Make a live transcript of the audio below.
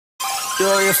Do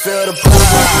you feel the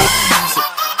vibes?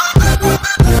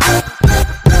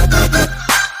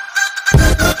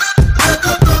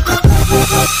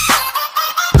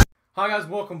 Hi guys,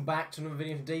 welcome back to another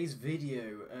video. Today's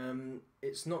video,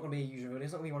 it's not going to be a usual video,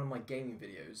 it's not going to be one of my gaming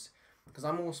videos, because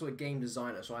I'm also a game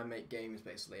designer, so I make games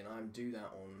basically, and I do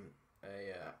that on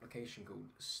a application called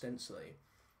Stencyl.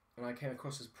 And I came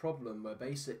across this problem where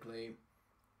basically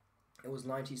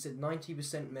it said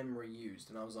 90% memory used,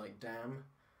 and I was like, damn,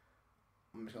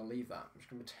 I'm just going to leave that. I'm just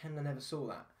going to pretend I never saw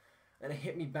that. And it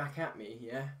hit me back at me,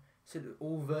 yeah? It said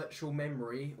all virtual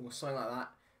memory, or something like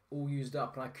that, all used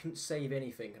up, and I couldn't save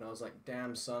anything, and I was like,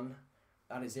 damn son,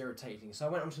 that is irritating. So I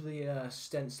went onto the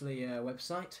Stencyl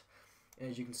website,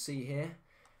 as you can see here,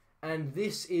 and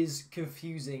this is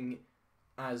confusing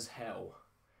as hell.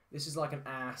 This is like an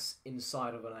ass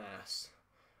inside of an ass.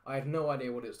 I have no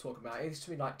idea what it was talking about. It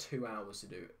took me like 2 hours to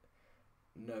do it.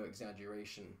 No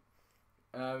exaggeration.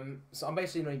 So I'm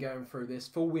basically only going through this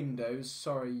for Windows.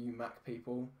 Sorry, you Mac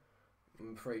people.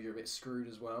 I'm afraid you're a bit screwed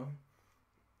as well.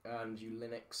 And you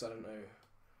Linux, I don't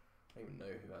even know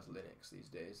who has Linux these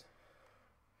days.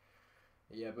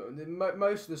 Yeah, but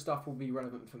most of the stuff will be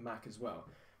relevant for Mac as well.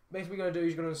 Basically, what you're going to do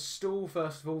is you're going to install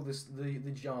first of all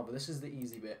the Java. This is the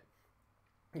easy bit.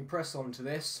 You press onto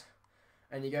this,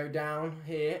 and you go down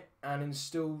here and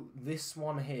install this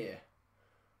one here.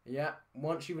 Yeah,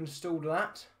 once you've installed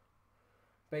that,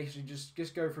 basically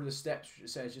just go through the steps which it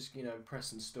says, just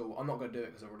press install. I'm not going to do it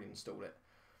because I've already installed it.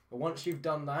 But once you've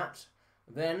done that,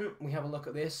 then we have a look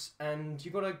at this, and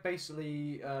you've got to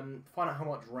basically find out how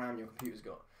much RAM your computer's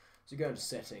got. So you go into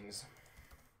settings.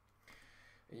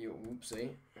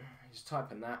 Whoopsie. Just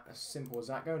type in that, as simple as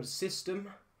that. Go into system.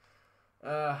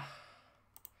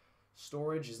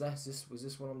 Storage, was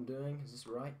this what I'm doing? Is this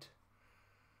right?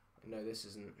 No, this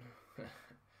isn't.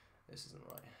 This isn't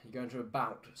right. You go into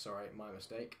about, sorry, my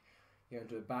mistake. You go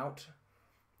into about.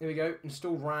 Here we go,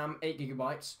 installed RAM, 8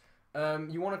 GB.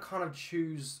 You want to kind of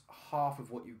choose half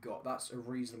of what you've got. That's a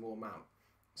reasonable amount.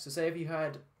 So say if you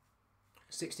had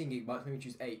 16 GB, maybe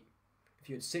choose 8. If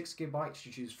you had 6 GB,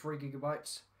 you choose 3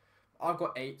 GB. I've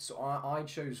got 8, so I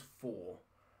chose 4.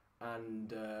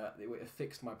 And it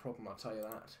fixed my problem, I'll tell you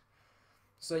that.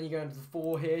 So then you go into the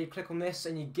 4 here, you click on this,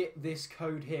 and you get this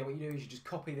code here. What you do is you just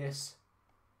copy this.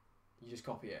 You just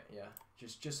copy it, yeah.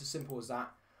 Just as simple as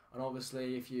that. And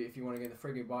obviously, if you want to get the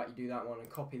 3 GB, you do that one and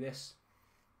copy this.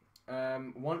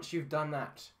 Once you've done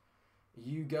that,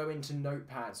 you go into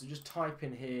Notepad. So just type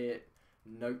in here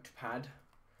Notepad.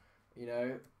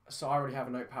 So I already have a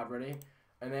Notepad ready.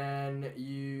 And then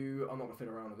I'm not gonna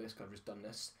fiddle around with this because I've just done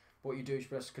this. What you do is you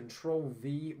press Control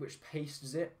V, which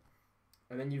pastes it,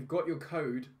 and then you've got your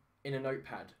code in a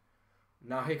Notepad.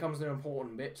 Now here comes an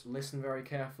important bit. Listen very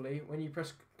carefully. When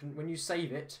you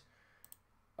save it,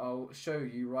 I'll show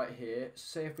you right here.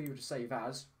 Say if we were to save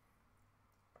as.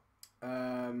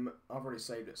 I've already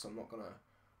saved it, so I'm not gonna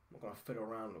fiddle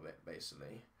around with it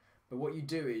basically. But what you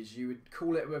do is you would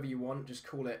call it whatever you want. Just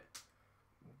call it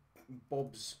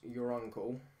Bob's your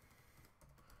uncle.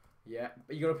 Yeah,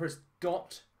 but you gotta press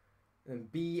dot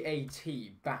and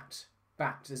B-A-T, bat,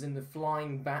 as in the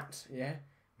flying bat. Yeah,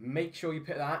 make sure you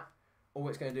put that, or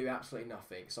it's gonna do absolutely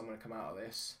nothing. So I'm gonna come out of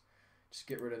this. Just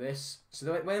get rid of this.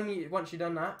 So once you've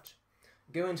done that,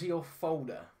 go into your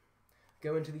folder.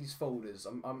 Go into these folders.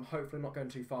 I'm hopefully not going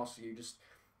too fast for you. Just,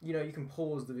 you can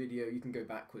pause the video. You can go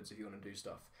backwards if you want to do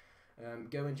stuff.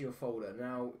 Go into your folder.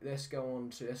 Now, let's start from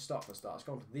the start. Let's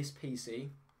go on to this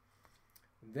PC.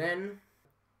 Then,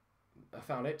 I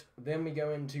found it. Then we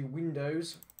go into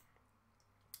Windows.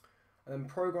 And then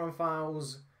Program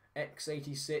Files,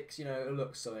 x86. It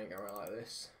looks something around like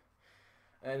this.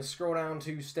 And scroll down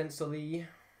to Stencyl.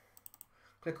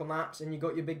 Click on that, and you've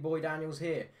got your big boy Daniels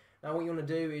here. Now what you want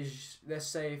to do is, let's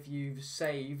say if you've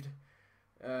saved,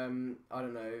 I don't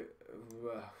know,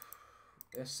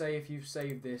 let's say if you've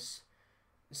saved this,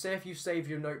 say if you've saved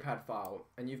your Notepad file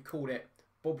and you've called it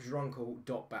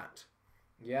bobsyouruncle.bat,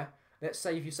 yeah? Let's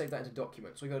say if you save that into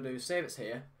documents, what you got to do is save it's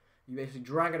here, you basically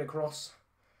drag it across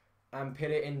and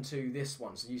put it into this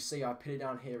one. So you see I put it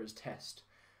down here as test.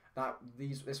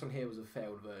 This one here was a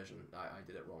failed version, I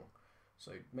did it wrong.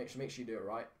 So make sure you do it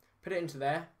right. Put it into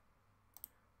there.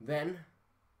 Then,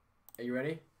 are you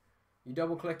ready? You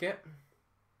double click it.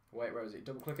 Wait, where is it?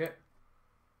 Double click it.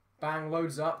 Bang,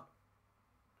 loads up.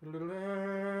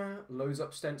 Loads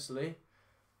up Stencyl.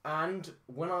 And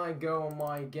when I go on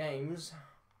my games,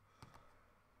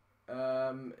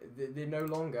 they're no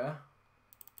longer.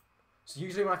 So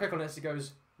usually when I click on this, it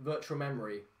goes virtual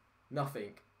memory,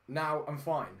 nothing. Now I'm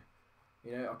fine.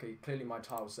 Okay, clearly my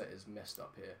tile set is messed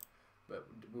up here, but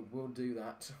we'll do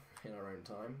that in our own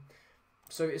time.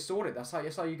 so it's sorted. That's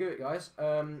how you do it, guys.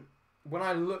 When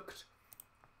I looked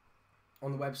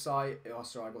on the website, oh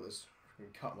sorry, I got this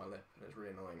cut on my lip, and it's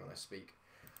really annoying when I speak.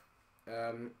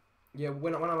 Yeah,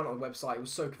 when I went on the website, it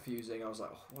was so confusing. I was like,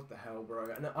 oh, what the hell, bro?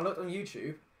 And I looked on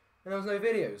YouTube, and there was no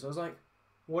videos. I was like,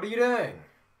 what are you doing?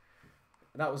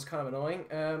 That was kind of annoying.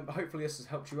 But hopefully this has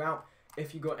helped you out.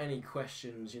 If you got any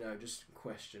questions, you know, just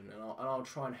question, and I'll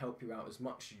try and help you out as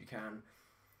much as you can.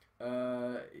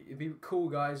 It'd be cool,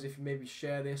 guys, if you maybe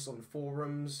share this on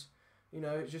forums. You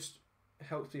know, it just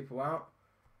helps people out.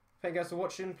 Thank you guys for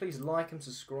watching. Please like and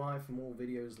subscribe for more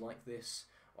videos like this.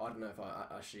 I don't know if I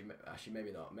actually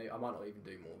maybe not. Maybe I might not even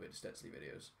do more Stencyl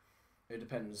videos. It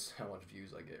depends how much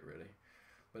views I get, really.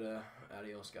 But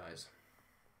adios, guys.